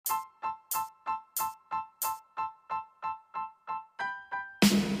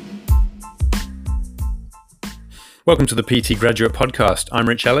Welcome to the PT Graduate Podcast. I'm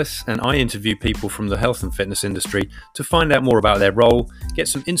Rich Ellis, and I interview people from the health and fitness industry to find out more about their role, get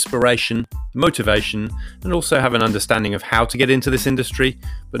some inspiration, motivation, and also have an understanding of how to get into this industry,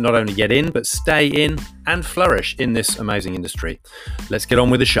 but not only get in, but stay in and flourish in this amazing industry. Let's get on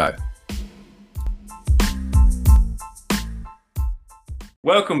with the show.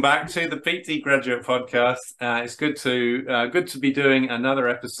 Welcome back to the PT Graduate Podcast. It's good to be doing another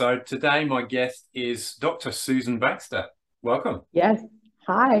episode. Today, my guest is Dr. Susan Baxter. Welcome. Yes.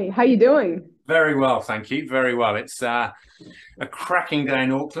 Hi. How you doing? Very well, thank you. Very well. It's a cracking day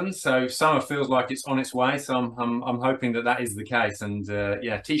in Auckland, so summer feels like it's on its way. So I'm hoping that is the case. And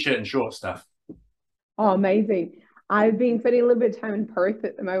t-shirt and short stuff. Oh, amazing. I've been spending a little bit of time in Perth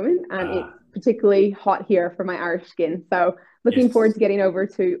at the moment, and it's particularly hot here for my Irish skin. So looking forward to getting over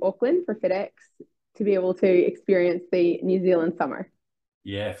to Auckland for FitX to be able to experience the New Zealand summer.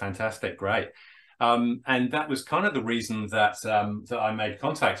 Yeah, fantastic. Great. And that was kind of the reason that I made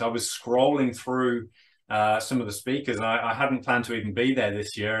contact. I was scrolling through some of the speakers. I hadn't planned to even be there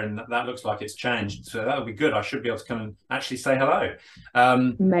this year, and that looks like it's changed. So that would be good. I should be able to come and actually say hello.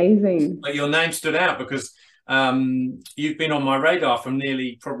 Amazing. But your name stood out because you've been on my radar for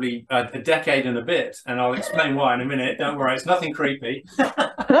nearly probably a decade and a bit, and I'll explain why in a minute. Don't worry, it's nothing creepy. So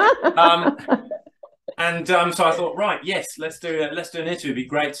I thought, right, yes, let's do an interview. It'd be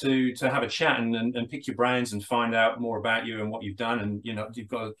great to have a chat and pick your brains and find out more about you and what you've done. And you've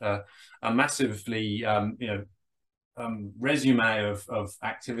got a massively resume of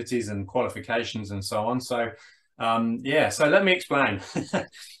activities and qualifications and so on. So so let me explain.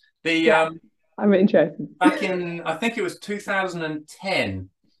 I'm interested. Back in, I think it was 2010.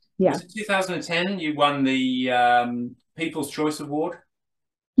 Yeah. Was it 2010? You won the People's Choice Award.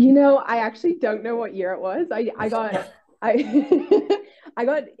 I actually don't know what year it was. I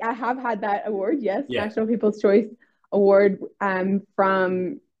have had that award. Yes. Yeah. National People's Choice Award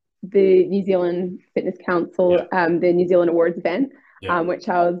from the New Zealand Fitness Council, the New Zealand Awards event, which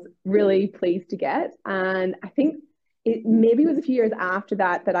I was really pleased to get. And I think maybe it was a few years after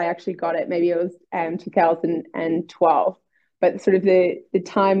that I actually got it. Maybe it was 2012. But sort of the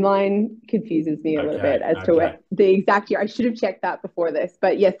timeline confuses me a little bit as to what the exact year. I should have checked that before this.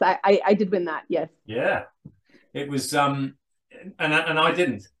 But yes, I did win that. Yes. Yeah. It was and I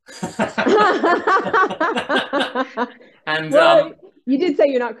didn't. And well, you did say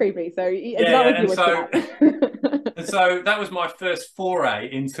you're not creepy, so it's not like you were. And so that was my first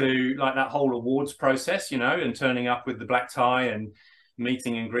foray into like that whole awards process, and turning up with the black tie and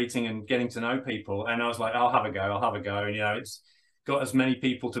meeting and greeting and getting to know people. And I was like, I'll have a go. And it's got as many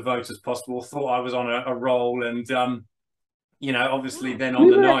people to vote as possible. Thought I was on a roll, and obviously then on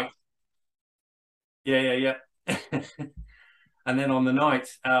the night, and then on the night,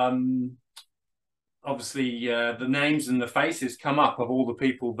 obviously the names and the faces come up of all the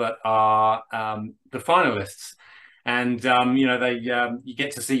people that are the finalists. And you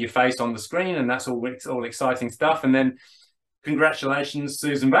get to see your face on the screen, and that's all exciting stuff. And then, congratulations,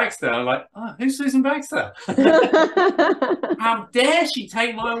 Susan Baxter. I'm like, oh, who's Susan Baxter? How dare she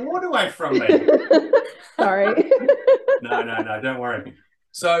take my award away from me? Sorry. No, don't worry.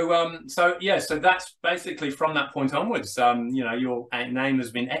 So that's basically from that point onwards. Your name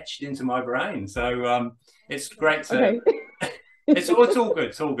has been etched into my brain. So it's great to. It's all good.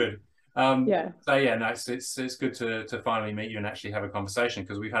 It's all good. It's good to finally meet you and actually have a conversation,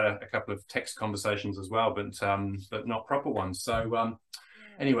 because we've had a couple of text conversations as well, but not proper ones. So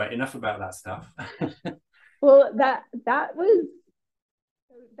anyway, enough about that stuff. Well, that was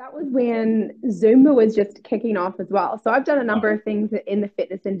when Zumba was just kicking off as well. So I've done a number of things in the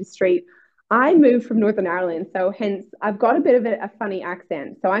fitness industry. I moved from Northern Ireland, so hence I've got a bit of a funny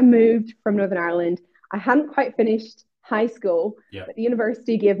accent. So I moved from Northern Ireland. I hadn't quite finished high school, but the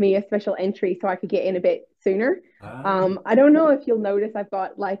university gave me a special entry so I could get in a bit sooner. I don't know if you'll notice I've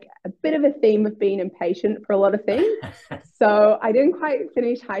got like a bit of a theme of being impatient for a lot of things. So I didn't quite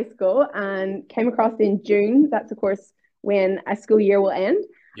finish high school and came across in June. That's of course when a school year will end,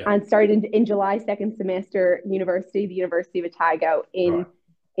 and started in July, second semester the University of Otago in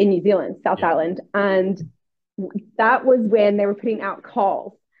New Zealand, South Island. And that was when they were putting out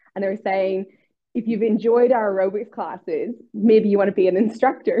calls, and they were saying, if you've enjoyed our aerobics classes, maybe you want to be an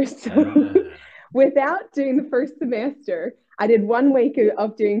instructor. So without doing the first semester, I did 1 week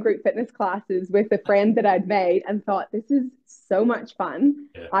of doing group fitness classes with a friend that I'd made and thought, this is so much fun.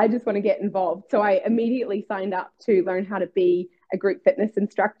 I just want to get involved. So I immediately signed up to learn how to be a group fitness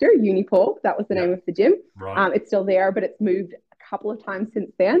instructor, Unipol. That was the name of the gym. It's still there, but it's moved a couple of times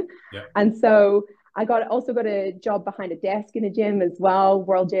since then. And so I also got a job behind a desk in a gym as well.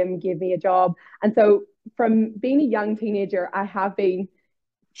 World Gym gave me a job. And so from being a young teenager, I have been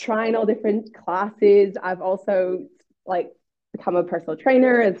trying all different classes. I've also like become a personal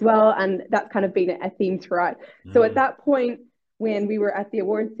trainer as well. And that's kind of been a theme throughout. So at that point, when we were at the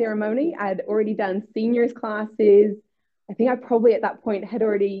awards ceremony, I'd already done seniors classes. I think I probably at that point had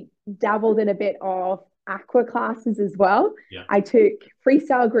already dabbled in a bit of aqua classes as well. Yeah. I took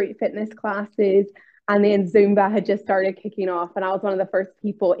freestyle group fitness classes, and then Zumba had just started kicking off. And I was one of the first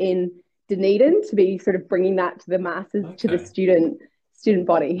people in Dunedin to be sort of bringing that to the masses, to the student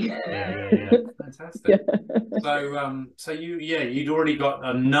body. Yeah. Fantastic. Yeah. So you'd already got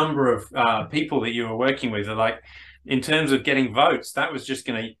a number of people that you were working with. Like, in terms of getting votes, that was just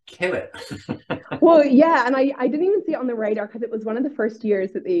going to kill it. Well, yeah, and I didn't even see it on the radar because it was one of the first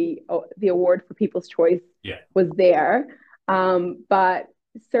years that the award for People's Choice was there. But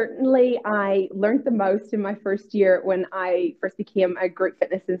certainly I learned the most in my first year when I first became a group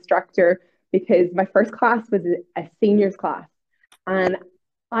fitness instructor, because my first class was a seniors class. And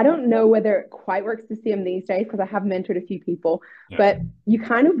I don't know whether it quite works the same these days because I have mentored a few people, but you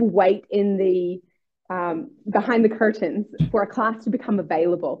kind of wait in the behind the curtains for a class to become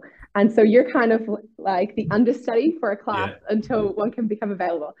available. And so you're kind of like the understudy for a class until one can become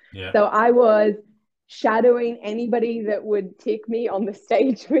available. So I was shadowing anybody that would take me on the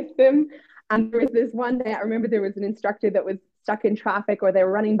stage with them. And there was this one day, I remember there was an instructor that was stuck in traffic or they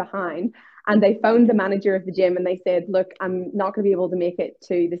were running behind. And they phoned the manager of the gym and they said, look, I'm not going to be able to make it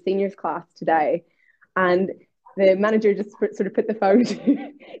to the seniors class today. And the manager just sort of put the phone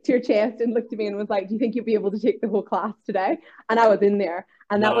to her chest and looked at me and was like, do you think you'll be able to take the whole class today? And I was in there.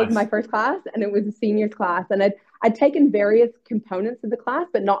 And that was my first class, and it was a seniors class. And I'd taken various components of the class,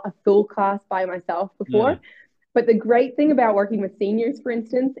 but not a full class by myself before. But the great thing about working with seniors, for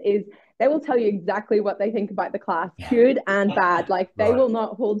instance, is they will tell you exactly what they think about the class, good and bad. Like they will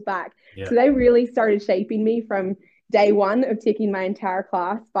not hold back. So they really started shaping me from day one of taking my entire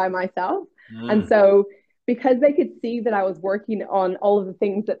class by myself. And so because they could see that I was working on all of the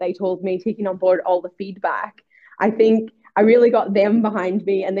things that they told me, taking on board all the feedback, I think I really got them behind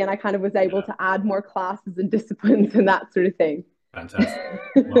me. And then I kind of was able to add more classes and disciplines and that sort of thing. Fantastic.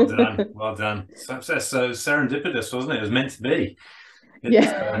 Well done. Well done. So serendipitous, wasn't it? It was meant to be.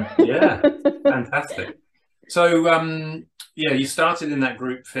 Yeah. Fantastic. So, you started in that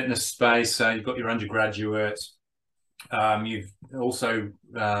group fitness space. You've got your undergraduate. You've also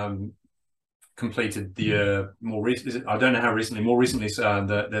completed the more recent. I don't know how recently. More recently,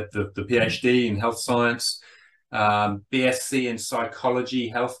 the PhD in health science, BSc in psychology,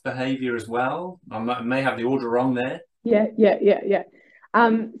 health behavior as well. I may have the order wrong there. Yeah.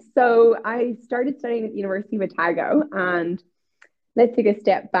 So I started studying at the University of Otago, and let's take a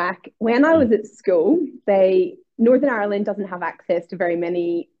step back. When I was at school, Northern Ireland doesn't have access to very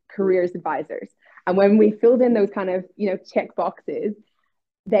many careers advisors. And when we filled in those kind of, check boxes,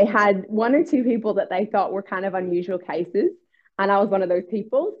 they had one or two people that they thought were kind of unusual cases. And I was one of those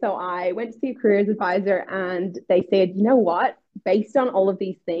people. So I went to see a careers advisor and they said, you know what, based on all of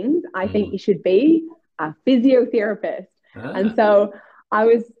these things, I think you should be a physiotherapist. And so I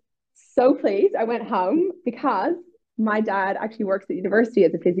was so pleased. I went home because my dad actually works at university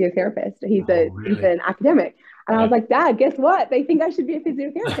as a physiotherapist. He's an academic. And I was like, Dad, guess what? They think I should be a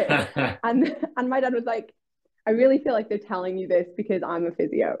physiotherapist. and my dad was like, I really feel like they're telling you this because I'm a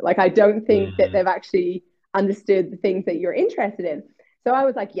physio. Like, I don't think that they've actually understood the things that you're interested in. So I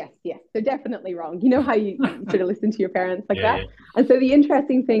was like, yes, they're definitely wrong. You know how you sort of listen to your parents like that? And so the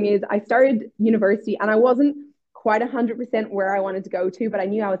interesting thing is I started university and I wasn't quite 100% where I wanted to go to, but I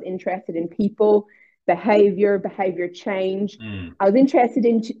knew I was interested in people, behavior change. I was interested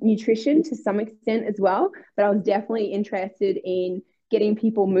in nutrition to some extent as well, but I was definitely interested in getting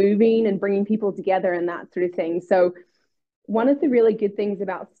people moving and bringing people together and that sort of thing. So one of the really good things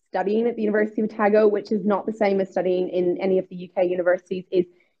about studying at the University of Otago, which is not the same as studying in any of the UK universities, is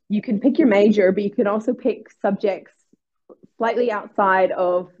you can pick your major, but you can also pick subjects slightly outside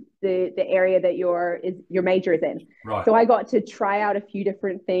of the area that your major is in. Right. So I got to try out a few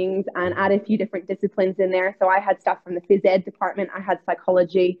different things and add a few different disciplines in there. So I had stuff from the phys ed department, I had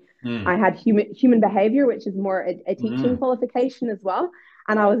psychology, I had human behavior, which is more a teaching qualification as well.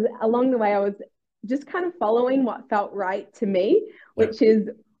 And along the way, I was just kind of following what felt right to me, which is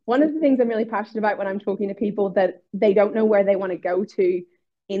one of the things I'm really passionate about when I'm talking to people that they don't know where they want to go to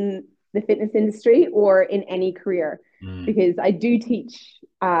in the fitness industry or in any career. Because I do teach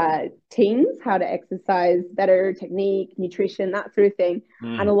teens how to exercise better, technique, nutrition, that sort of thing.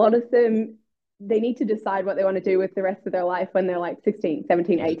 And a lot of them, they need to decide what they want to do with the rest of their life when they're like 16,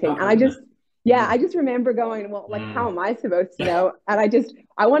 17, 18. And Yeah, I just remember going, well, like, how Mm. am I supposed to Yeah. know? And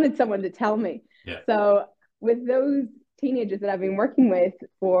I wanted someone to tell me. Yeah. So with those teenagers that I've been working with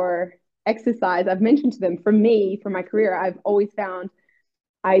for exercise, I've mentioned to them, for me, for my career, I've always found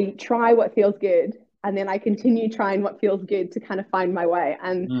I try what feels good and then I continue trying what feels good to kind of find my way.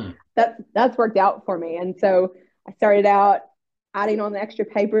 And Mm. that's worked out for me. And so I started out adding on the extra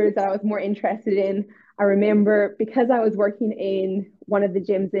papers that I was more interested in. I remember because I was working in one of the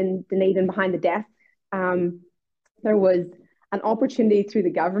gyms in Dunedin behind the desk, um, there was an opportunity through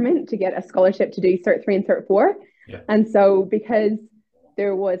the government to get a scholarship to do Cert 3 and Cert 4. Yeah. And so because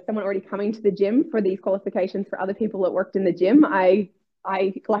there was someone already coming to the gym for these qualifications for other people that worked in the gym, I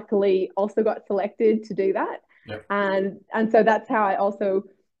luckily also got selected to do that. Yeah. And so that's how I also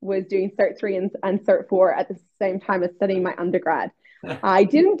was doing Cert 3 and Cert 4 at the same time as studying my undergrad. I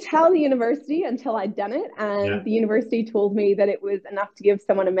didn't tell the university until I'd done it, Yeah. and the university told me that it was enough to give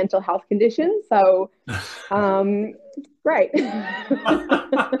someone a mental health condition. So, um, great.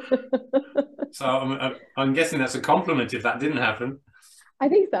 So I'm guessing that's a compliment if that didn't happen. I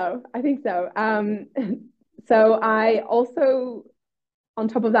think so. I think so. So I also, on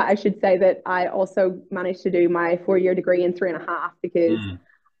top of that, I should say that I also managed to do my 4 year degree in 3.5 because Mm.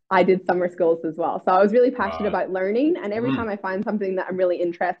 I did summer schools as well. So I was really passionate Right. about learning. And every time Mm. I find something that I'm really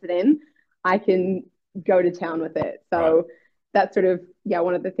interested in, I can go to town with it. Right. So that's sort of, yeah,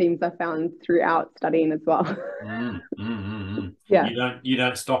 one of the themes I found throughout studying as well. Mm. Mm. Mm. Mm. Yeah, You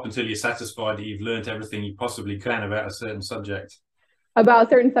don't stop until you're satisfied that you've learned everything you possibly can about a certain subject. about a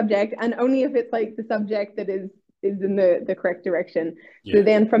certain subject, and only if it's like the subject that is in the correct direction. So Yeah.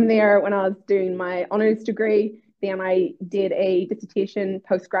 then from there, when I was doing my honors degree, then I did a dissertation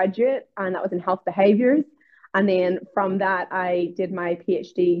postgraduate, and that was in health behaviors. And then from that, I did my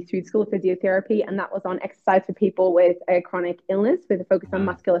PhD through the School of Physiotherapy, and that was on exercise for people with a chronic illness with a focus on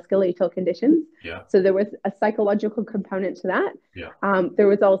Mm. musculoskeletal conditions. Yeah. So there was a psychological component to that. Yeah. There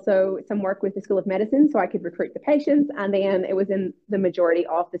was also some work with the School of Medicine, so I could recruit the patients, and then it was in the majority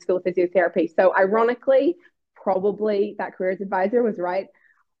of the School of Physiotherapy. So, ironically, probably that careers advisor was right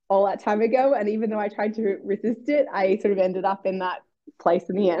all that time ago. And even though I tried to resist it, I sort of ended up in that place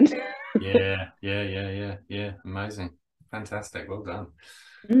in the end. Yeah. Yeah. Yeah. Yeah. Yeah. Amazing. Fantastic. Well done.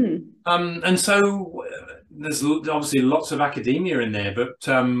 Mm. And so there's obviously lots of academia in there, but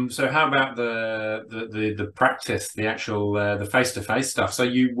so how about the practice, the actual the face-to-face stuff? So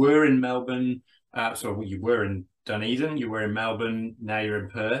you were in Melbourne, you were in Dunedin, you were in Melbourne, now you're in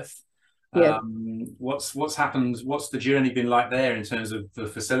Perth. Yes. What's happened? What's the journey been like there in terms of the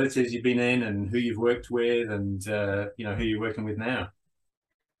facilities you've been in and who you've worked with and who you're working with now?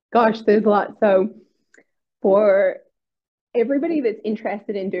 Gosh, there's a lot. So, for everybody that's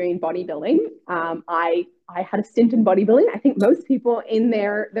interested in doing bodybuilding, I had a stint in bodybuilding. I think most people in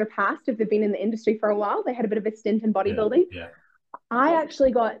their past, if they've been in the industry for a while, they had a bit of a stint in Yeah, bodybuilding. yeah, I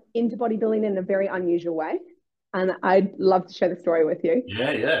actually got into bodybuilding in a very unusual way, and I'd love to share the story with you.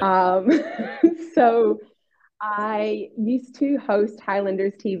 yeah, yeah, Um, so I used to host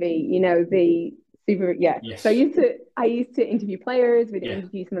Highlanders TV, the super, yeah. So yes, I used to interview players, we'd yeah,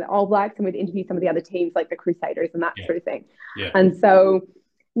 interview some of the All Blacks, and we'd interview some of the other teams like the Crusaders and that yeah, sort of thing. yeah, And so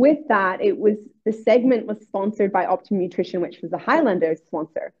with that, the segment was sponsored by Optimum Nutrition, which was the Highlanders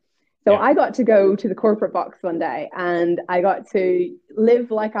sponsor. So yeah, I got to go to the corporate box one day and I got to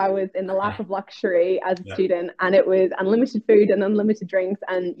live like I was in the lap of luxury as a yeah. student. And it was unlimited food and unlimited drinks.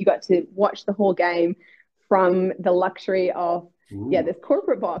 And you got to watch the whole game from the luxury of, yeah, Ooh. this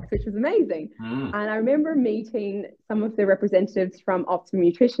corporate box, which was amazing. Mm. And I remember meeting some of the representatives from Optimum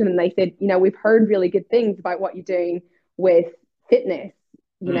Nutrition, and they said, we've heard really good things about what you're doing with fitness.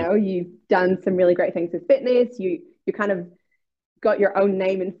 Mm. You've done some really great things with fitness. You kind of got your own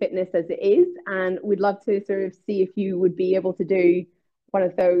name in fitness as it is, and we'd love to sort of see if you would be able to do one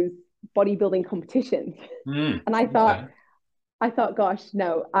of those bodybuilding competitions. Mm. And Okay. I thought, gosh,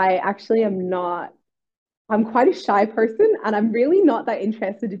 no, I actually am not. I'm quite a shy person, and I'm really not that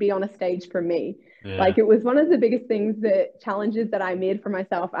interested to be on a stage for me. Yeah. Like, it was one of the biggest things, that challenges that I made for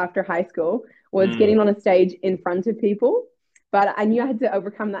myself after high school was Mm. getting on a stage in front of people. But I knew I had to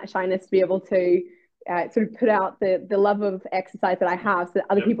overcome that shyness to be able to sort of put out the love of exercise that I have so that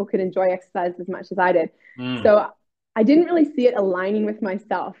other Yep. people could enjoy exercise as much as I did. Mm. So I didn't really see it aligning with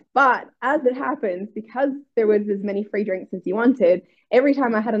myself. But as it happens, because there was as many free drinks as you wanted, every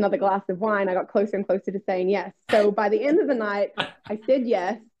time I had another glass of wine, I got closer and closer to saying yes. So by the end of the night, I said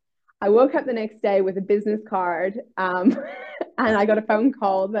yes. I woke up the next day with a business card, and I got a phone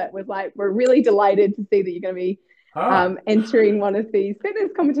call that was like, "We're really delighted to see that you're going to be Ah. entering one of these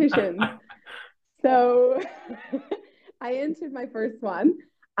fitness competitions." So I entered my first one,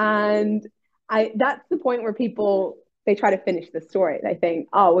 and I that's the point where people they try to finish the story. They think,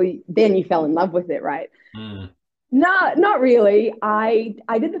 oh, well, then you fell in love with it, right? Mm, No, not really. I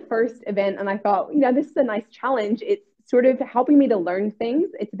did the first event and I thought, this is a nice challenge. It's sort of helping me to learn things.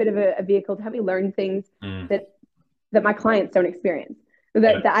 It's a bit of a vehicle to help me learn things mm, that my clients don't experience,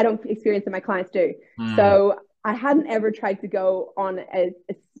 yeah. that I don't experience that my clients do. Mm, So I hadn't ever tried to go on a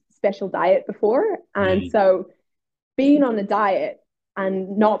special diet before. And mm, so being on a diet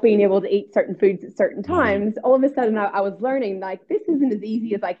and not being able to eat certain foods at certain mm, times, all of a sudden I was learning like this isn't as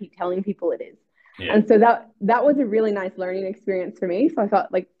easy as I keep telling people it is. yeah. And so that was a really nice learning experience for me. So I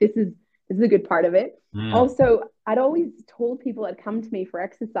thought like this is a good part of it. Mm, Also, I'd always told people that come to me for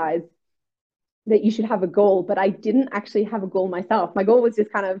exercise that you should have a goal, but I didn't actually have a goal myself. My goal was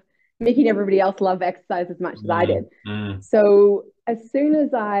just kind of making everybody else love exercise as much as I mm, did. mm, So as soon as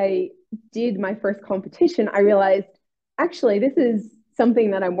I did my first competition, I realized actually this is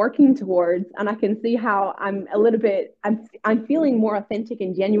something that I'm working towards, and I can see how I'm feeling more authentic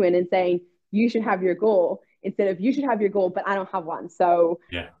and genuine in saying you should have your goal instead of you should have your goal, but I don't have one. So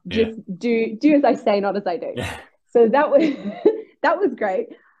yeah. Yeah. just do as I say, not as I do. Yeah. So that was that was great.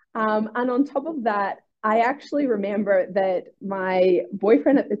 And on top of that, I actually remember that my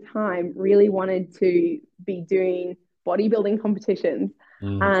boyfriend at the time really wanted to be doing bodybuilding competitions.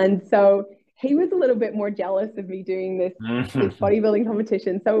 Mm, And so he was a little bit more jealous of me doing this mm. bodybuilding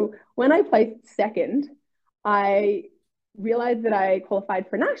competition. So when I placed second, I realized that I qualified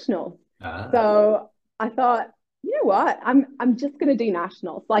for nationals. Ah. So I thought, you know what? I'm just gonna do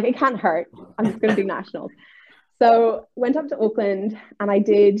nationals. Like it can't hurt. I'm just gonna do nationals. So went up to Auckland and I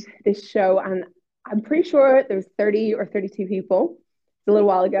did this show, and I'm pretty sure there was 30 or 32 people. It's a little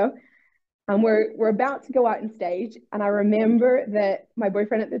while ago. And we're about to go out on stage. And I remember that my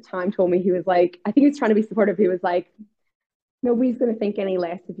boyfriend at the time told me, he was like, I think he was trying to be supportive. He was like, nobody's gonna think any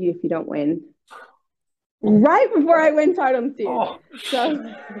less of you if you don't win. Right before I went out on stage. Oh.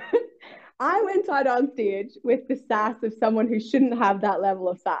 So I went out on stage with the sass of someone who shouldn't have that level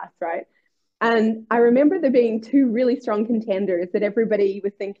of sass, right? And I remember there being two really strong contenders that everybody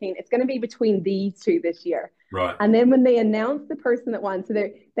was thinking it's going to be between these two this year. Right. And then when they announced the person that won, so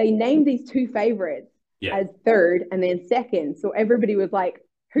they named these two favorites Yeah. as third and then second. So everybody was like,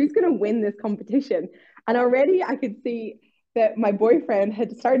 who's going to win this competition? And already I could see that my boyfriend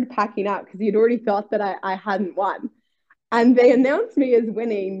had started packing up because he had already thought that I hadn't won. And they announced me as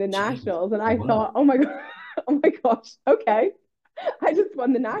winning the Jeez. nationals. And I Wow. thought, oh my God, oh my gosh, okay. I just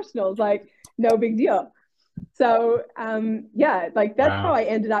won the nationals. Like, no big deal. So yeah, like that's how Wow. I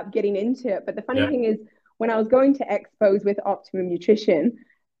ended up getting into it. But the funny Yeah. thing is, when I was going to expos with Optimum Nutrition,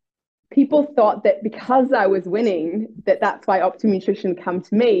 people thought that because I was winning, that that's why Optimum Nutrition come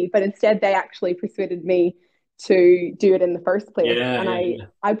to me. But instead, they actually persuaded me to do it in the first place, Yeah. and Yeah. Yeah.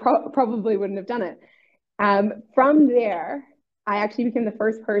 I probably wouldn't have done it. From there, I actually became the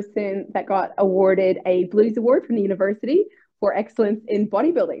first person that got awarded a Blues Award from the university for excellence in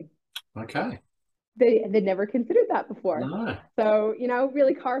bodybuilding. Okay. They'd never considered that before. No. So,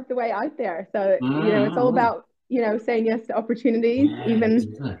 really carved the way out there. So, it's all Mm-hmm. about, saying yes to opportunities, Yeah, it is, even.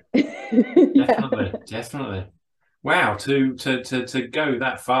 isn't it? Yeah. Definitely. Definitely. Wow. To go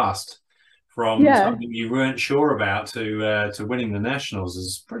that fast from Yeah. something you weren't sure about to winning the nationals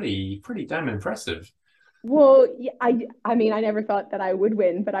is pretty damn impressive. Well, yeah, I mean, I never thought that I would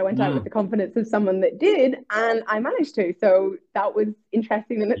win, but I went out with Mm. the confidence of someone that did, and I managed to. So that was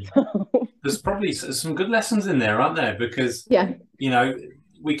interesting in itself. There's probably some good lessons in there, aren't there? Because, Yeah. you know,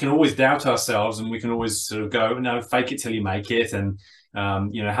 we can always doubt ourselves and we can always sort of go, no, fake it till you make it, and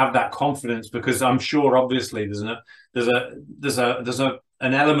have that confidence. Because I'm sure, obviously, there's an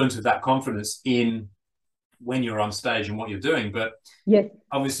element of that confidence in when you're on stage and what you're doing, but Yes.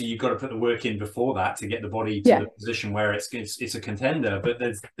 obviously you've got to put the work in before that to get the body to the Yeah. position where it's a contender. But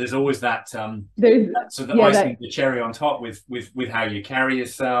there's always that There's, so the yeah, icing, that the cherry on top with how you carry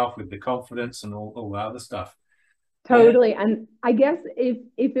yourself, with the confidence and all that other stuff. Yeah. totally. And I guess if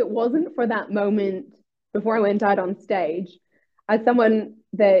it wasn't for that moment before I went out on stage, as someone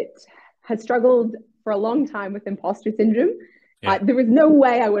that has struggled for a long time with imposter syndrome, Yeah. there was no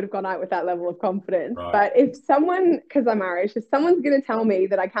way I would have gone out with that level of confidence. Right. But if someone, because I'm Irish, if someone's going to tell me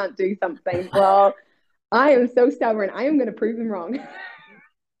that I can't do something, well, I am so stubborn. I am going to prove them wrong.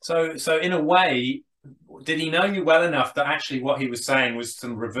 So in a way, did he know you well enough that actually what he was saying was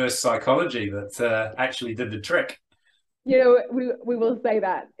some reverse psychology that actually did the trick? We will say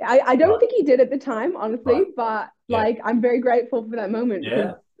that. I don't Right. think he did at the time, honestly, Right. but Yeah. like I'm very grateful for that moment because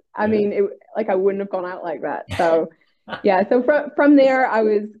Yeah. I Yeah. mean, like I wouldn't have gone out like that. So yeah, so from there I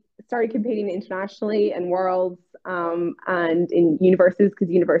was started competing internationally and worlds. and in universes, because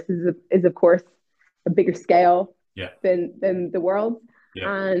universes is of course a bigger scale Yeah. than the world.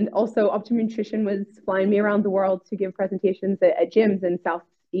 Yeah. And also, Optimum Nutrition was flying me around the world to give presentations at gyms in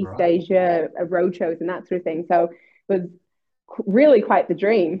Southeast Right. Asia, road shows, and that sort of thing. So it was really quite the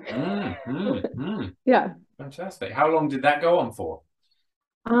dream. Yeah. Fantastic. How long did that go on for?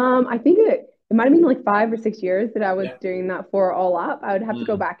 I think it might have been like 5 or 6 years that I was Yeah. doing that for all up. I would have to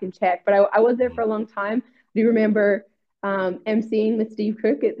go Mm, back and check, but I was there for mm, a long time. I do remember emceeing with Steve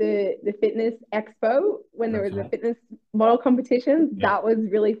Cook at the fitness expo when there was a okay. fitness model competition. Yeah. That was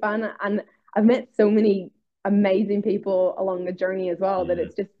really fun, and I've met so many amazing people along the journey as well that Mm,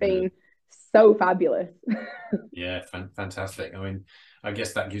 it's just mm. been so fabulous. Yeah, fantastic. I mean, I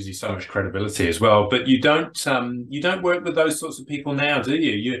guess that gives you so much credibility as well. But you don't work with those sorts of people now, do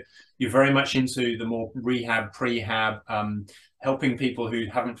you? You're very much into the more rehab, prehab, helping people who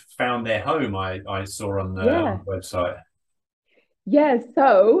haven't found their home. I saw on Yeah. the website. Yeah,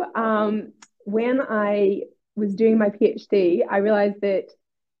 so when I was doing my PhD, I realized that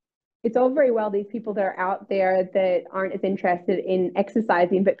it's all very well these people that are out there that aren't as interested in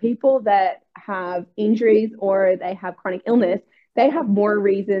exercising, but people that have injuries or they have chronic illness, they have more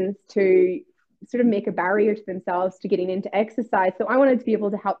reasons to sort of make a barrier to themselves to getting into exercise. So I wanted to be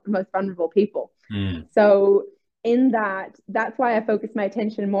able to help the most vulnerable people. Mm, So in that, that's why I focus my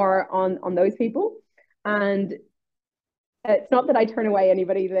attention more on those people. And it's not that I turn away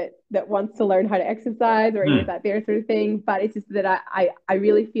anybody that wants to learn how to exercise or any of mm. that there sort of thing, but it's just that I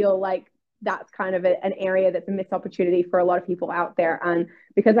really feel like that's kind of an area that's a missed opportunity for a lot of people out there. And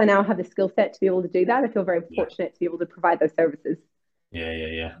because I now have the skill set to be able to do that, I feel very Yeah. fortunate to be able to provide those services.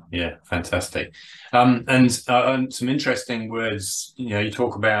 Yeah. Fantastic. And some interesting words. You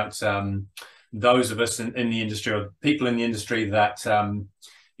talk about those of us in the industry or people in the industry that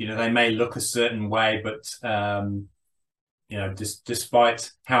they may look a certain way, but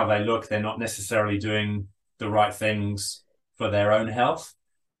despite how they look, they're not necessarily doing the right things for their own health.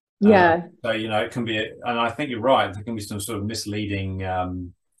 Yeah. So it can be, and I think you're right. There can be some sort of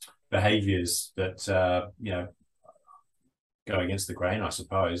misleading behaviors that go against the grain, I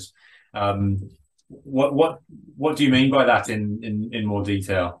suppose. Um, what do you mean by that in more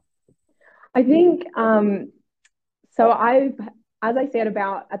detail? I think so as I said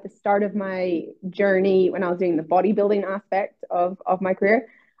about at the start of my journey when I was doing the bodybuilding aspect of my career,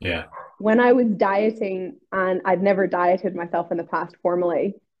 Yeah. when I was dieting and I'd never dieted myself in the past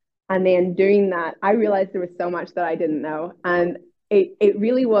formally, and then doing that, I realized there was so much that I didn't know. And it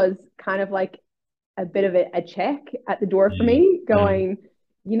really was kind of like a bit of a check at the door for Mm, me, mm, going,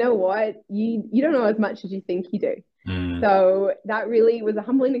 you know what, you don't know as much as you think you do. mm. So that really was a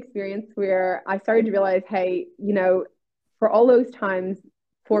humbling experience where I started to realize, hey, for all those times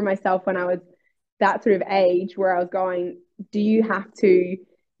for myself when I was that sort of age where I was going, do you have to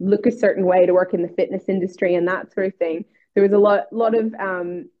look a certain way to work in the fitness industry and that sort of thing? There was a lot of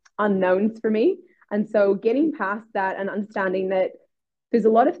unknowns for me. And so getting past that and understanding that there's a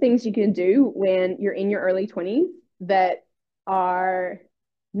lot of things you can do when you're in your early 20s that are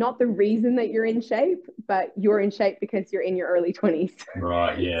not the reason that you're in shape, but you're in shape because you're in your early 20s.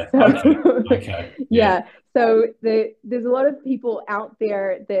 Right. Yeah. Okay. So, Okay. Yeah. yeah. So there's a lot of people out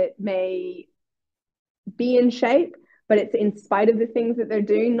there that may be in shape, but it's in spite of the things that they're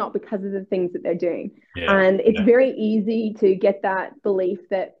doing, not because of the things that they're doing. Yeah. And it's Yeah. very easy to get that belief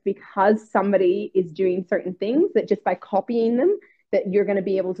that because somebody is doing certain things, that just by copying them, that you're going to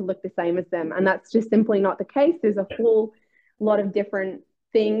be able to look the same as them. And that's just simply not the case. There's a whole lot of different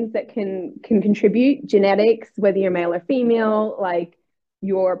things that can contribute: genetics, whether you're male or female, like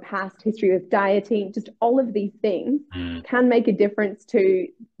your past history with dieting, just all of these things Mm, can make a difference to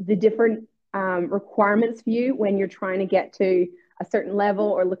the different requirements for you when you're trying to get to a certain level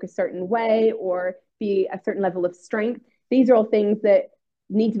or look a certain way or be a certain level of strength. These are all things that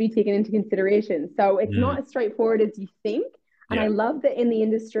need to be taken into consideration. So it's mm. not as straightforward as you think. And I Yeah. love that in the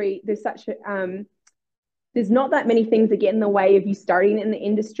industry, there's not that many things that get in the way of you starting in the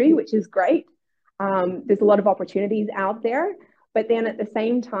industry, which is great. There's a lot of opportunities out there, but then at the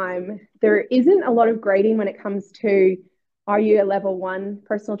same time, there isn't a lot of grading when it comes to, are you a level 1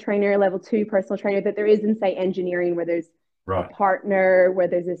 personal trainer, level 2 personal trainer, that there is in, say, engineering, where there's a Right. partner, where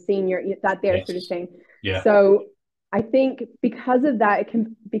there's a senior, that there sort of Yes. thing. Yeah. So I think because of that, it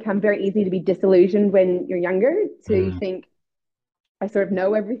can become very easy to be disillusioned when you're younger, to Mm, think, I sort of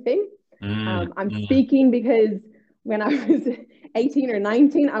know everything. mm, I'm mm. speaking because when I was 18 or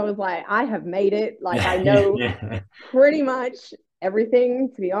 19, I was like, I have made it. Like, I know Yeah. pretty much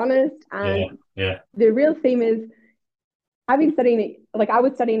everything, to be honest. Yeah. And Yeah. the real theme is, I've been studying, like, I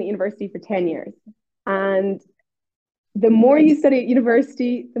was studying at university for 10 years. And the more you study at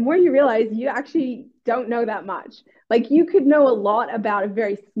university, the more you realize you actually don't know that much. Like you could know a lot about a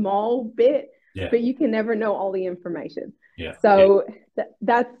very small bit, Yeah. but you can never know all the information. Yeah. Yeah. So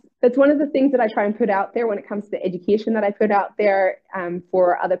that's one of the things that I try and put out there when it comes to the education that I put out there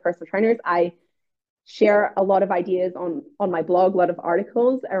for other personal trainers. I share a lot of ideas on my blog, a lot of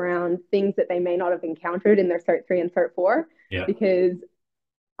articles around things that they may not have encountered in their Cert 3 and Cert 4, Yeah. because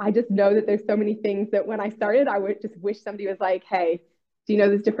I just know that there's so many things that when I started, I would just wish somebody was like, hey, do you know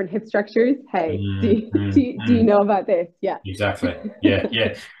there's different hip structures? Hey, Mm, mm, do you mm. know about this? Yeah. Exactly. Yeah,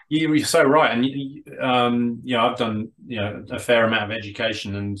 yeah. You're so right. And I've done a fair amount of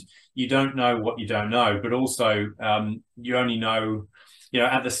education, and you don't know what you don't know, but also you only know,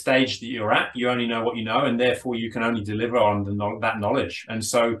 at the stage that you're at, you only know what you know, and therefore you can only deliver on that knowledge. And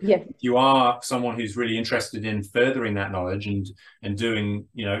so, Yes. if you are someone who's really interested in furthering that knowledge and doing,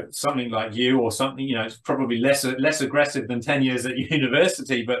 something like you, or something, it's probably less aggressive than 10 years at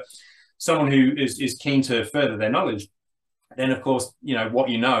university, but someone who is keen to further their knowledge, then of course what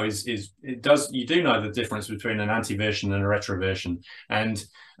you do know the difference between an anteversion and a retroversion, and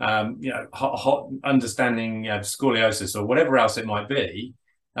hot understanding scoliosis or whatever else it might be.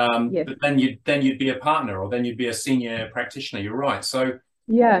 Yes. But then you'd be a partner, or then you'd be a senior practitioner. You're right. So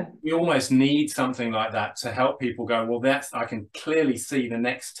Yeah. we almost need something like that to help people go, well, I can clearly see the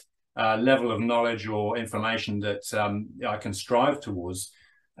next level of knowledge or information that I can strive towards.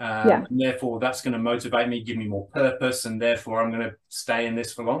 Yeah. And therefore, that's going to motivate me, give me more purpose, and therefore I'm going to stay in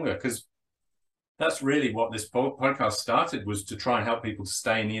this for longer, because that's really what this podcast started, was to try and help people to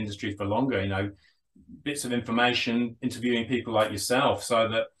stay in the industry for longer. Bits of information, interviewing people like yourself, so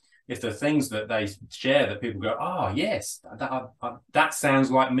that if the things that they share that people go, oh yes, that sounds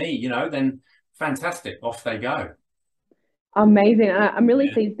like me, then fantastic, off they go. Amazing. And I'm really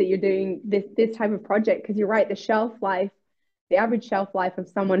Yeah. pleased that you're doing this type of project, because you're right, the average shelf life of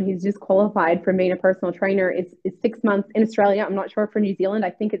someone who's just qualified for being a personal trainer is 6 months in Australia. I'm not sure for New Zealand. I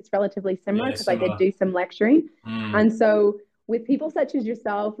think it's relatively similar, Yeah, because I did similar. do some lecturing. Mm, And so with people such as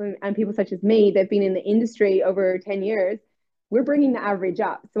yourself and people such as me that've been in the industry over 10 years, we're bringing the average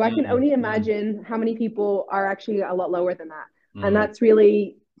up. So I can mm, only mm, imagine how many people are actually a lot lower than that. And mm. that's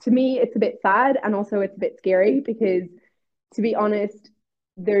really, to me, it's a bit sad, and also it's a bit scary, because to be honest,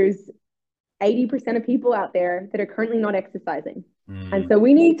 there's 80% of people out there that are currently not exercising. And Mm, so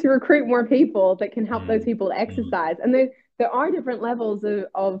we need to recruit more people that can help those mm, people to mm. exercise. And there are different levels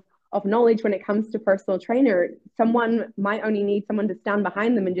of knowledge when it comes to personal trainer. Someone might only need someone to stand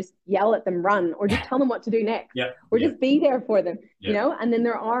behind them and just yell at them, run, or just tell them what to do next, Yeah, or yeah, just be there for them, yeah, And then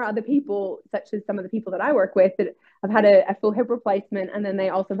there are other people, such as some of the people that I work with, that have had a full hip replacement, and then they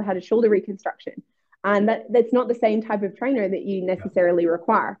also have had a shoulder reconstruction. And that's not the same type of trainer that you yeah, necessarily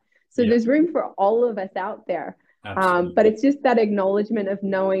require. So yeah, there's room for all of us out there. But absolutely. it's just that acknowledgement of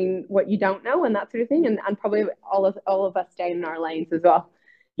knowing what you don't know and that sort of thing, and probably all of us staying in our lanes as well.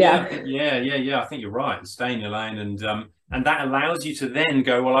 Yeah, I Yeah, think, yeah. I think you're right. Stay in your lane, and that allows you to then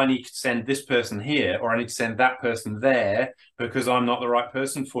go, well, I need to send this person here, or I need to send that person there, because I'm not the right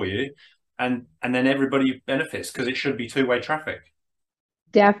person for you, and then everybody benefits, because it should be two-way traffic.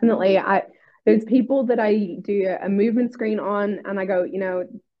 definitely. There's people that I do a movement screen on, and I go,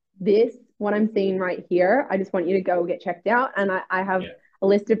 this what I'm seeing right here, I just want you to go get checked out, and I have Yeah, a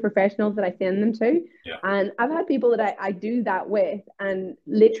list of professionals that I send them to. yeah. And I've had people that I do that with, and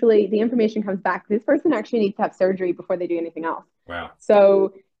literally the information comes back. This person actually needs to have surgery before they do anything else. Wow.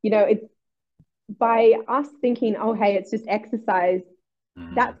 So, it's by us thinking, oh, hey, it's just exercise,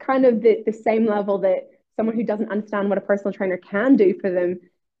 Mm, that's kind of the same level that someone who doesn't understand what a personal trainer can do for them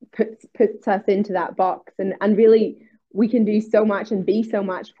puts us into that box. And really, we can do so much and be so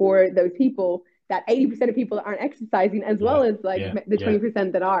much for those people, that 80% of people that aren't exercising, as yeah, well as like yeah, the yeah,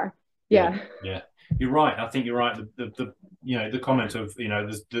 20% that are. yeah, Yeah. yeah. You're right. I think you're right. The comment of,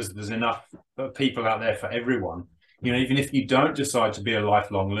 there's enough people out there for everyone. Even if you don't decide to be a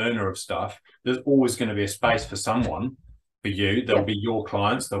lifelong learner of stuff, there's always going to be a space for someone. For you, there'll Yes. be your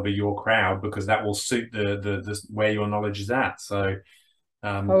clients, there'll be your crowd, because that will suit the where your knowledge is at. So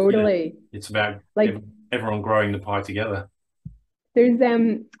yeah, Totally. it's about Like everyone growing the pie together.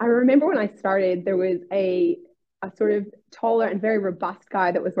 I remember when I started, there was a sort of taller and very robust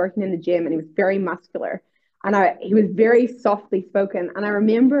guy that was working in the gym, and he was very muscular, and he was very softly spoken. And I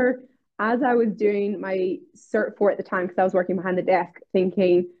remember, as I was doing my cert for at the time, because I was working behind the desk,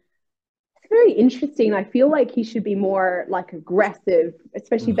 thinking, it's very interesting. I feel like he should be more like aggressive,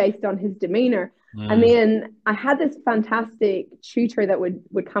 especially Mm, based on his demeanor. And mm, then I had this fantastic tutor that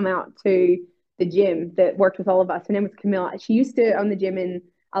would come out to the gym that worked with all of us. Her name was Camille. She used to own the gym in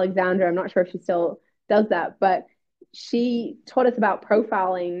Alexandra. I'm not sure if she still does that, but she taught us about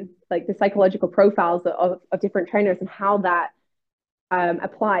profiling, like the psychological profiles of different trainers and how that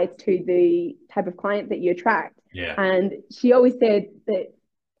applies to the type of client that you attract. Yeah. And she always said that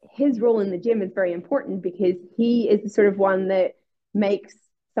his role in the gym is very important because he is the sort of one that makes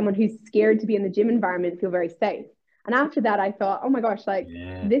someone who's scared to be in the gym environment feel very safe. And after that, I thought, oh my gosh, like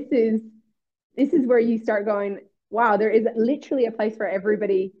Yeah. this is where you start going, wow, there is literally a place for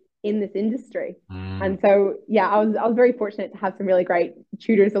everybody in this industry. And so, yeah, I was very fortunate to have some really great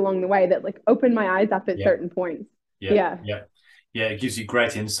tutors along the way that like opened my eyes up at Yeah. certain points. Yeah. Yeah. Yeah. Yeah, it gives you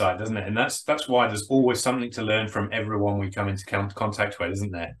great insight, doesn't it? And that's why there's always something to learn from everyone we come into contact with,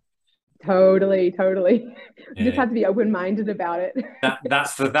 isn't there? Totally, totally. We just Yeah. have to be open-minded about it.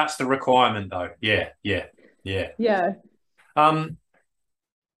 That's the requirement though. Yeah, yeah, yeah. Yeah. Um,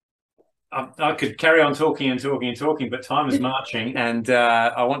 I could carry on talking and talking and talking, but time is marching, and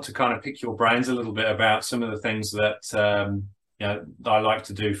I want to kind of pick your brains a little bit about some of the things that I like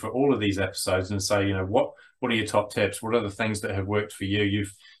to do for all of these episodes, and say, what are your top tips? What are the things that have worked for you?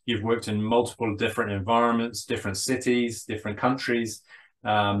 You've worked in multiple different environments, different cities, different countries.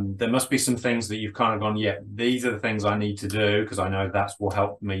 There must be some things that you've kind of gone, yeah, these are the things I need to do because I know that will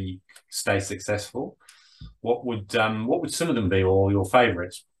help me stay successful. What would some of them be, or your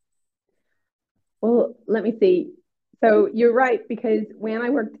favorites? Well, let me see. So you're right, because when I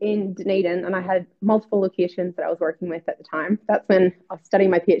worked in Dunedin and I had multiple locations that I was working with at the time, that's when I was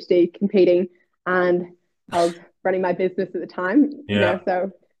studying my PhD, competing, and I was running my business at the time, Yeah.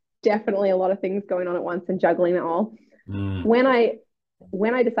 so definitely a lot of things going on at once and juggling it all. Mm. When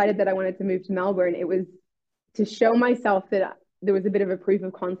I decided that I wanted to move to Melbourne, it was to show myself that there was a bit of a proof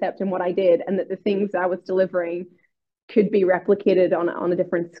of concept in what I did and that the things that I was delivering could be replicated on a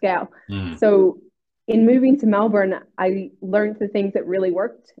different scale. Mm. So in moving to Melbourne, I learned the things that really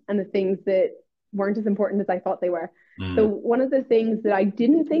worked and the things that weren't as important as I thought they were. So Mm. one of the things that I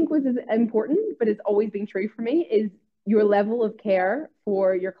didn't think was as important, but has always been true for me, is your level of care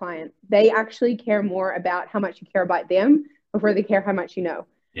for your client. They actually care more about how much you care about them before they care how much you know.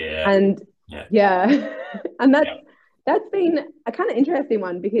 Yeah. And Yeah. yeah, and that's Yeah. that's been a kind of interesting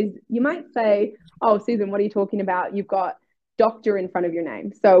one because you might say, "Oh, Susan, what are you talking about? You've got doctor in front of your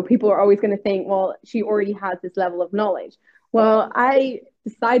name." So people are always going to think, "Well, she already has this level of knowledge." Well, I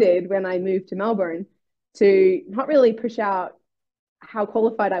decided when I moved to Melbourne to not really push out how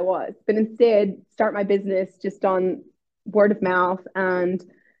qualified I was, but instead start my business just on word of mouth and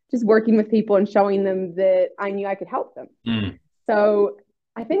just working with people and showing them that I knew I could help them. Mm. So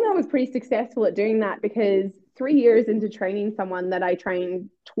I think I was pretty successful at doing that because 3 years into training someone that I trained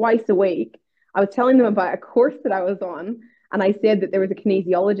twice a week, I was telling them about a course that I was on. And I said that there was a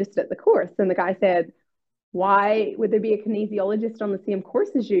kinesiologist at the course. And the guy said, why would there be a kinesiologist on the same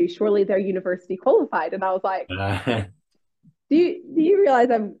course as you? Surely they're university qualified. And I was like, do you realize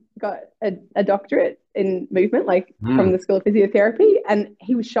I've got a doctorate in movement, like from Mm. the School of Physiotherapy? And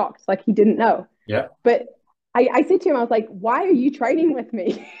he was shocked, like he didn't know. Yeah. But I said to him, I was like, why are you training with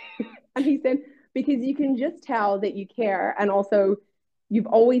me? And he said, because you can just tell that you care. And also, you've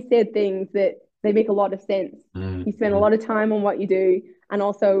always said things that they make a lot of sense. Mm. You spend a Mm. lot of time on what you do. And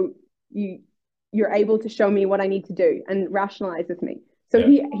also, you're able to show me what I need to do and rationalize with me. So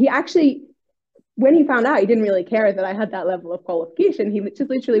Yeah. he actually, when he found out, he didn't really care that I had that level of qualification. He just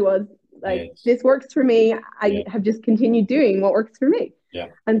literally was like, Yes. this works for me. Yeah. I have just continued doing what works for me. Yeah.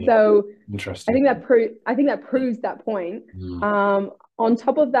 And Yeah. so I Interesting. think that proves that point. Mm. On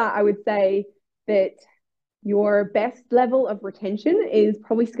top of that, I would say that your best level of retention is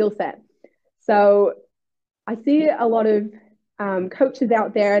probably skill set. So I see a lot of coaches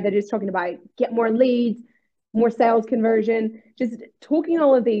out there that are just talking about get more leads, more sales conversion, just talking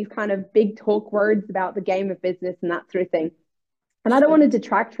all of these kind of big talk words about the game of business and that sort of thing. And I don't want to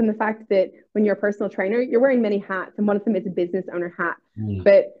detract from the fact that when you're a personal trainer, you're wearing many hats, and one of them is a business owner hat. Mm.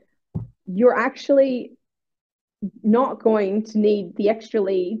 But you're actually not going to need the extra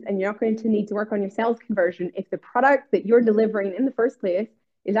leads and you're not going to need to work on your sales conversion if the product that you're delivering in the first place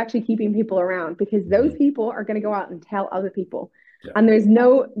is actually keeping people around, because those people are going to go out and tell other people. Yeah. And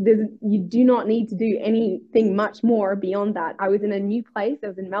you do not need to do anything much more beyond that. I was in a new place. I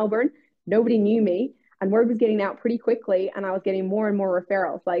was in Melbourne. Nobody knew me, and word was getting out pretty quickly, and I was getting more and more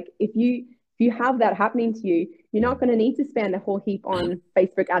referrals. Like if you have that happening to you, you're not going to need to spend a whole heap on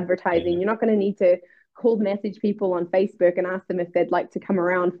Facebook advertising. Yeah. You're not going to need to cold message people on Facebook and ask them if they'd like to come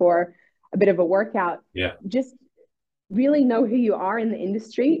around for a bit of a workout. Yeah. Just really know who you are in the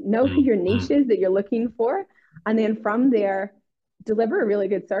industry, know who your niche is that you're looking for, and then from there, deliver a really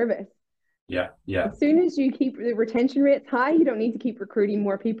good service. Yeah. Yeah. As soon as you keep the retention rates high, you don't need to keep recruiting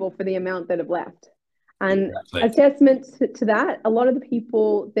more people for the amount that have left. And a Exactly. testament to that, a lot of the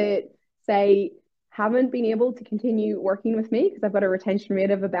people that say haven't been able to continue working with me because I've got a retention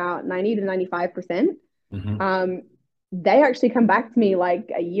rate of about 90 to 95%, Hmm. um, they actually come back to me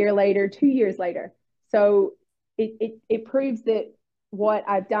like a year later, 2 years later. So it proves that what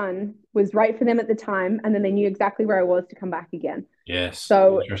I've done was right for them at the time, and then they knew exactly where I was to come back again. Yes.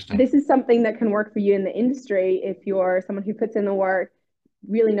 So Interesting. this is something that can work for you in the industry if you're someone who puts in the work,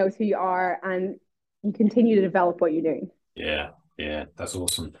 really knows who you are, and you continue to develop what you're doing. Yeah. Yeah. That's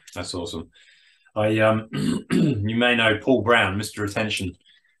awesome. That's awesome. I you may know Paul Brown, Mr. Attention.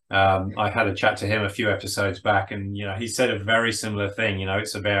 I had a chat to him a few episodes back, and he said a very similar thing.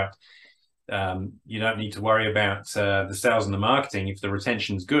 It's about you don't need to worry about the sales and the marketing if the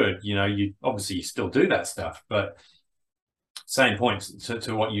retention's good. You obviously you still do that stuff, but same points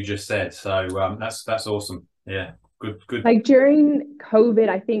to what you just said. So that's awesome. Yeah, good, good. Like during COVID,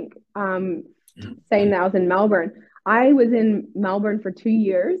 I think saying that I was in Melbourne. I was in Melbourne for 2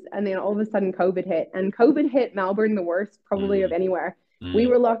 years, and then all of a sudden COVID hit. And COVID hit Melbourne the worst, probably of Mm, anywhere. We mm,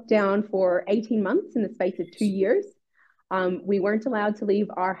 were locked down for 18 months in the space of 2 years. We weren't allowed to leave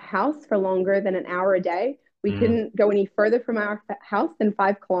our house for longer than an hour a day. We mm, couldn't go any further from our house than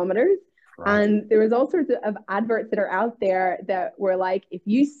 5 kilometers. right. And there was all sorts of adverts that are out there that were like, if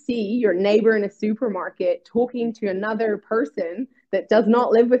you see your neighbor in a supermarket talking to another person that does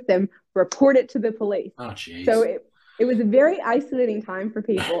not live with them, report it to the police. Oh, So jeez. it was a very isolating time for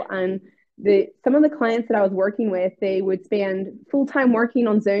people. And some of the clients that I was working with, they would spend full time working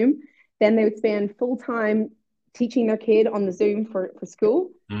on Zoom, then they would spend full time teaching their kid on the Zoom for school.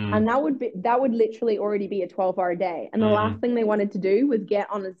 And Mm, that would literally already be a 12-hour day. And the last mm. thing they wanted to do was get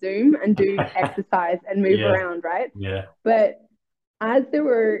on a Zoom and do exercise and move Yeah, around, right? yeah. But as there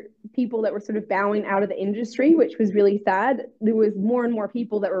were people that were sort of bowing out of the industry, which was really sad, there was more and more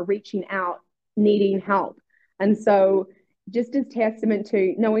people that were reaching out, needing help. And so, just as testament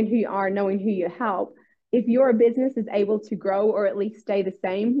to knowing who you are, knowing who you help, if your business is able to grow or at least stay the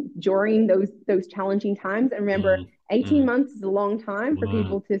same during those challenging times, and remember, Mm, 18 mm, months is a long time for mm,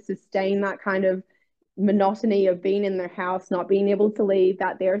 people to sustain that kind of monotony of being in their house, not being able to leave,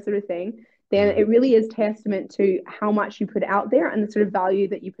 that there sort of thing, then mm. it really is testament to how much you put out there and the sort of value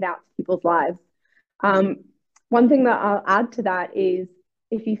that you put out to people's lives. Um, One thing that I'll add to that is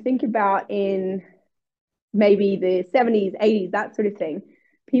if you think about in maybe the 70s, 80s, that sort of thing,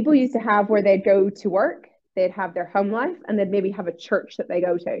 people used to have where they'd go to work, they'd have their home life, and they'd maybe have a church that they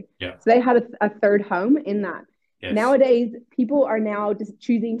go to. Yeah. So they had a third home in that. Yes. Nowadays, people are now just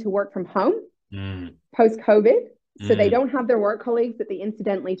choosing to work from home Mm, post COVID. So they mm. don't have their work colleagues that they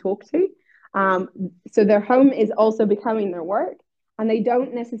incidentally talk to. Um, so their home is also becoming their work. And they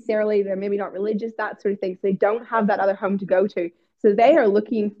don't necessarily, they're maybe not religious, that sort of thing. So they don't have that other home to go to. So they are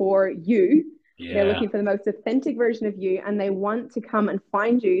looking for you. They're Yeah. looking for the most authentic version of you, and they want to come and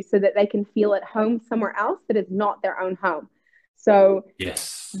find you so that they can feel at home somewhere else that is not their own home. So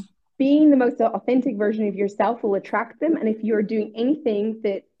Yes. being the most authentic version of yourself will attract them. And if you're doing anything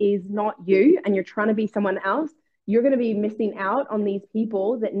that is not you and you're trying to be someone else, you're going to be missing out on these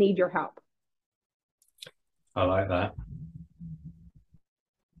people that need your help. I like that.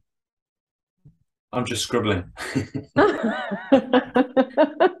 I'm just scribbling.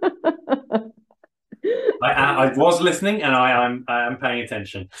 I was listening and I am paying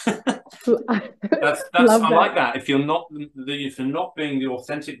attention. That's Love I that. like that. If you're not being the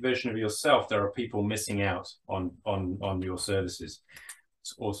authentic version of yourself, there are people missing out on your services.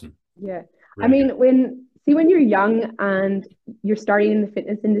 It's awesome. Yeah. I Really good. mean, when you're young and you're starting in the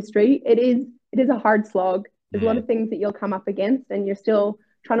fitness industry, it is a hard slog. There's a lot Mm, of things that you'll come up against, and you're still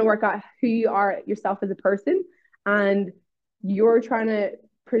trying to work out who you are yourself as a person, and you're trying to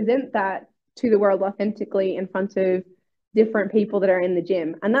present that to the world authentically in front of different people that are in the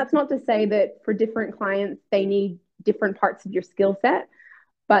gym. And that's not to say that for different clients they need different parts of your skill set,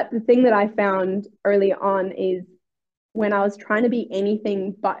 but the thing that I found early on is when I was trying to be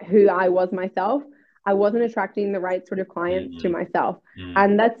anything but who I was myself, I wasn't attracting the right sort of clients to mm, myself. mm,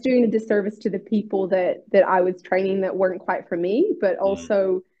 And that's doing a disservice to the people that I was training that weren't quite for me, but mm.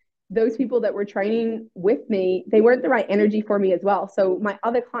 also those people that were training with me, they weren't the right energy for me as well. So my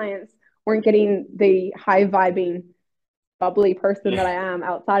other clients weren't getting the high vibing, bubbly person that Yeah. I am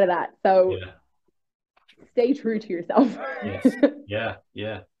outside of that. So Yeah. stay true to yourself. Yes. Yeah.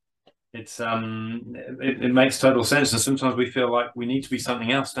 Yeah. It makes total sense, and sometimes we feel like we need to be something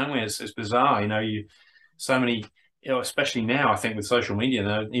else, don't we? It's bizarre, so many, especially now, I think with social media,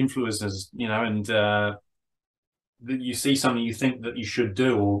 the influencers, and you see something you think that you should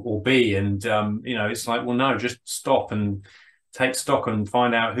do or be, and it's like, well, no, just stop and take stock and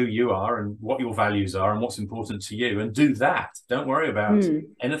find out who you are and what your values are and what's important to you, and do that. Don't worry about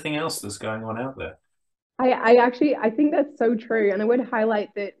Mm. anything else that's going on out there. I actually I think that's so true. And I would highlight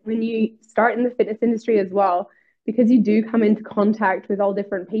that when you start in the fitness industry as well, because you do come into contact with all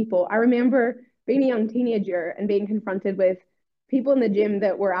different people. I remember being a young teenager and being confronted with people in the gym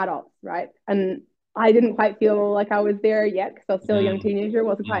that were adults, right? And I didn't quite feel like I was there yet because I was still a young Mm, teenager,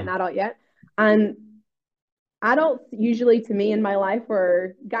 wasn't quite an mm, adult yet. And adults usually to me in my life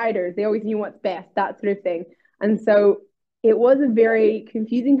were guiders. They always knew what's best, that sort of thing. And so it was a very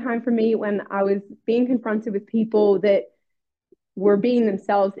confusing time for me when I was being confronted with people that were being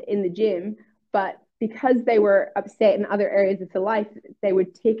themselves in the gym, but because they were upset in other areas of their life, they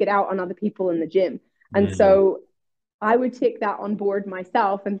would take it out on other people in the gym. And mm. so I would take that on board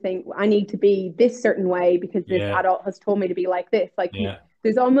myself and think I need to be this certain way because this Yeah, adult has told me to be like this. Like yeah.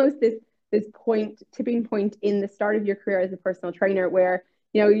 there's almost this point tipping point in the start of your career as a personal trainer where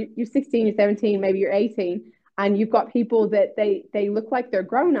you're 16, you're 17, maybe you're 18, and you've got people that they look like they're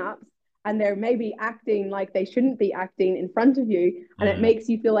grown ups and they're maybe acting like they shouldn't be acting in front of you, and it Mm, makes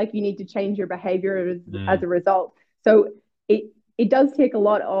you feel like you need to change your behavior as mm. a result. So it does take a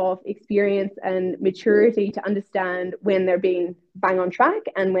lot of experience and maturity to understand when they're being bang on track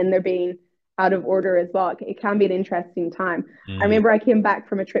and when they're being out of order as well. It can be an interesting time. I Mm, remember I came back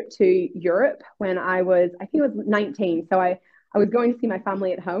from a trip to Europe when I think it was 19. So I was going to see my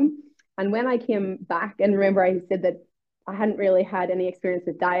family at home. And when I came back, and remember I said that I hadn't really had any experience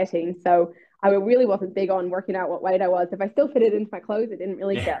with dieting. So I really wasn't big on working out what weight I was. If I still fit it into my clothes, I didn't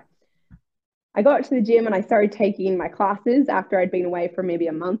really yeah. care. I got to the gym and I started taking my classes after I'd been away for maybe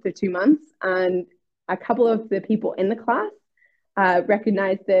a month or 2 months. And a couple of the people in the class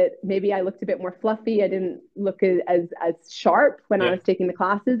recognized that maybe I looked a bit more fluffy. I didn't look as sharp when I Yeah. was taking the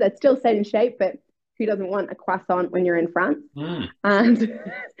classes. I'd still stayed in shape, but who doesn't want a croissant when you're in France? Mm, And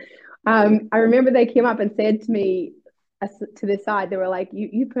I remember they came up and said to me, to the side, they were like,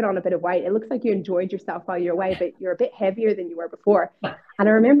 you put on a bit of weight. It looks like you enjoyed yourself while you're away, but you're a bit heavier than you were before. And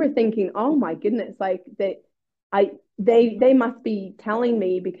I remember thinking, oh my goodness, like that they must be telling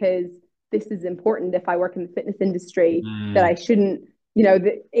me because this is important if I work in the fitness industry that I mm, shouldn't,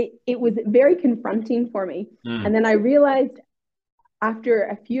 that it was very confronting for me. mm, And then I realized after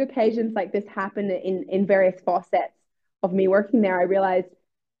a few occasions like this happened in various facets of me working there, I realized,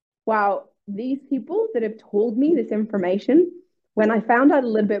 wow, these people that have told me this information, when I found out a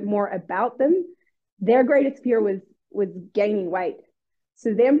little bit more about them, their greatest fear was gaining weight.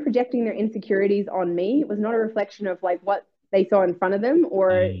 So them projecting their insecurities on me was not a reflection of like what they saw in front of them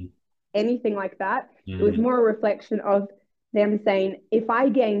or mm, anything like that. It was mm. more a reflection of them saying, if I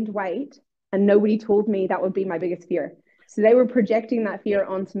gained weight and nobody told me, that would be my biggest fear. So they were projecting that Yeah, fear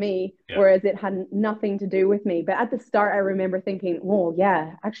onto me, yeah. whereas it had nothing to do with me. But at the start, I remember thinking, "Oh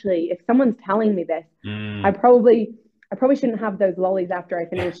yeah, actually, if someone's telling me this, I Mm, probably I probably shouldn't have those lollies after I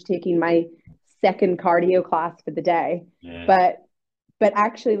finish taking my second cardio class for the day." yeah. But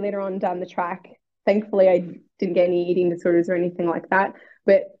actually later on down the track, thankfully I didn't get any eating disorders or anything like that.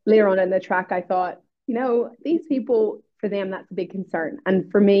 But later on in the track, I thought, these people, for them, that's a big concern.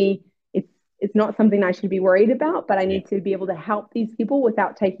 And for me, it's not something I should be worried about, but I Yeah, need to be able to help these people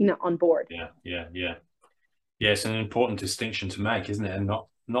without taking it on board. yeah, yeah, yeah. Yeah, it's an important distinction to make, isn't it? And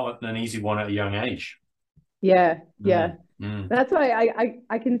not an easy one at a young age. Yeah, yeah. Mm, mm, That's why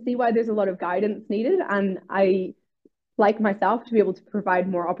I can see why there's a lot of guidance needed. And I like myself to be able to provide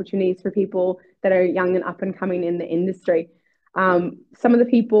more opportunities for people that are young and up and coming in the industry. Some of the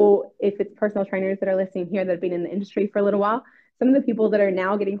people, if it's personal trainers that are listening here that have been in the industry for a little while, some of the people that are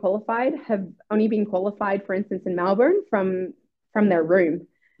now getting qualified have only been qualified, for instance, in Melbourne from their room.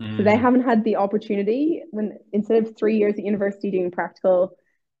 So they mm. haven't had the opportunity when instead of 3 years at university doing practical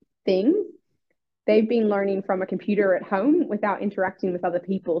things, they've been learning from a computer at home without interacting with other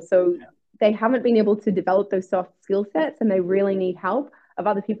people. So they haven't been able to develop those soft skill sets, and they really need help of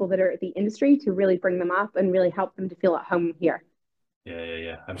other people that are at the industry to really bring them up and really help them to feel at home here. Yeah, yeah,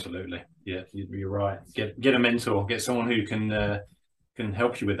 yeah, absolutely. Yeah, you're right. Get a mentor, get someone who can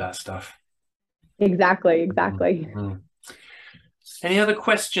help you with that stuff. Exactly, Mm, exactly. mm. Any other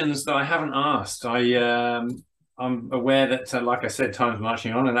questions that I haven't asked? I'm aware that, like I said, time's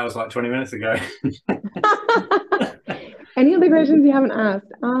marching on, and that was like 20 minutes ago. Any other questions you haven't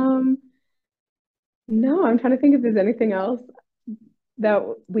asked? No, I'm trying to think if there's anything else that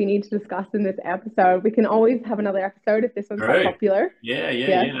we need to discuss in this episode. We can always have another episode if this one's quite Great. popular. Yeah, yeah,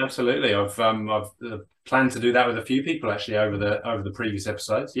 Yeah. yeah, absolutely. I've planned to do that with a few people actually over the previous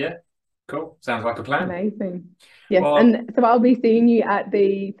episodes. Yeah, Cool. Sounds like a plan. Amazing. Yes, Well, and so I'll be seeing you at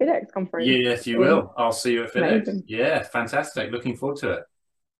the FedEx conference. yes, you In will. I'll see you at FedEx. Amazing. Yeah, fantastic. Looking forward to it.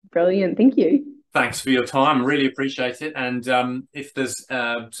 Brilliant. Thank you. Thanks for your time. Really appreciate it. And if there's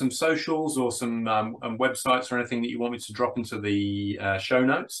some socials or some websites or anything that you want me to drop into the show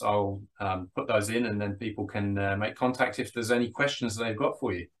notes, I'll put those in, and then people can make contact if there's any questions they've got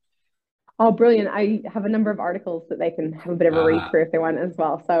for you. Oh, brilliant. I have a number of articles that they can have a bit of a read through if they want as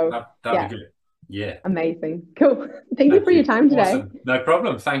well. So, that'd yeah, be good. Yeah. amazing. Cool. Thank you Thank for your you. time today. Awesome. No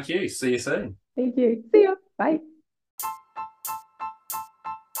problem. Thank you. See you soon. Thank you. See you. Bye.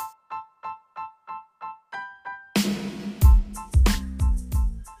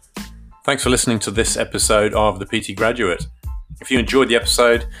 Thanks for listening to this episode of The PT Graduate. If you enjoyed the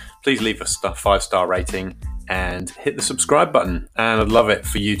episode, please leave us a 5-star rating and hit the subscribe button. And I'd love it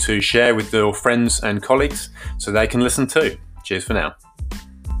for you to share with your friends and colleagues so they can listen too. Cheers for now.